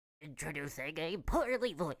Introducing a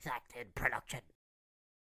poorly voice-acted production.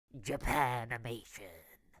 Japanimation.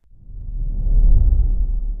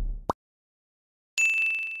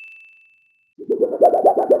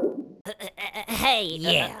 Hey,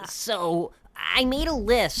 Yeah. So I made a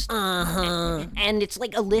list. And it's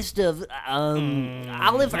like a list of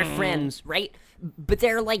all of our friends, right? But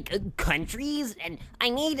they're like countries, and I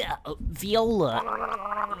need Viola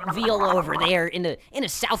over there in a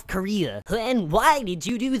South Korea. And why did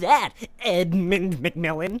you do that, Edmund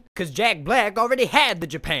McMillan? Cause Jack Black already had the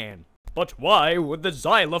Japan. But why would the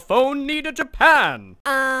xylophone need a Japan?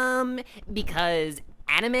 Because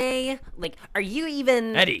anime? Like, are you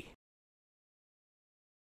even... Eddie.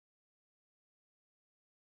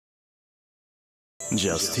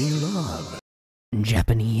 Justine Love.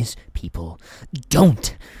 Japanese people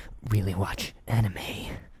don't really watch anime.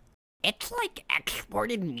 It's like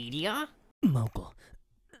exported media? Mokel,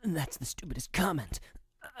 that's the stupidest comment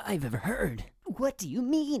I've ever heard. What do you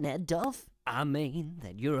mean, Ed Duff? I mean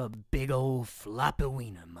that you're a big old floppy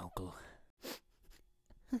wiener, Mokel.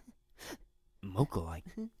 Mokel,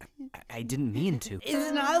 I didn't mean to.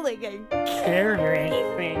 It's not like I cared or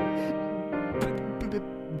anything.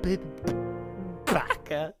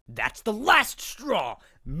 Baka. That's the last straw,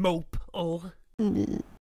 Mokel.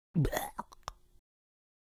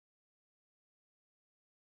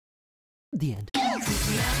 The end.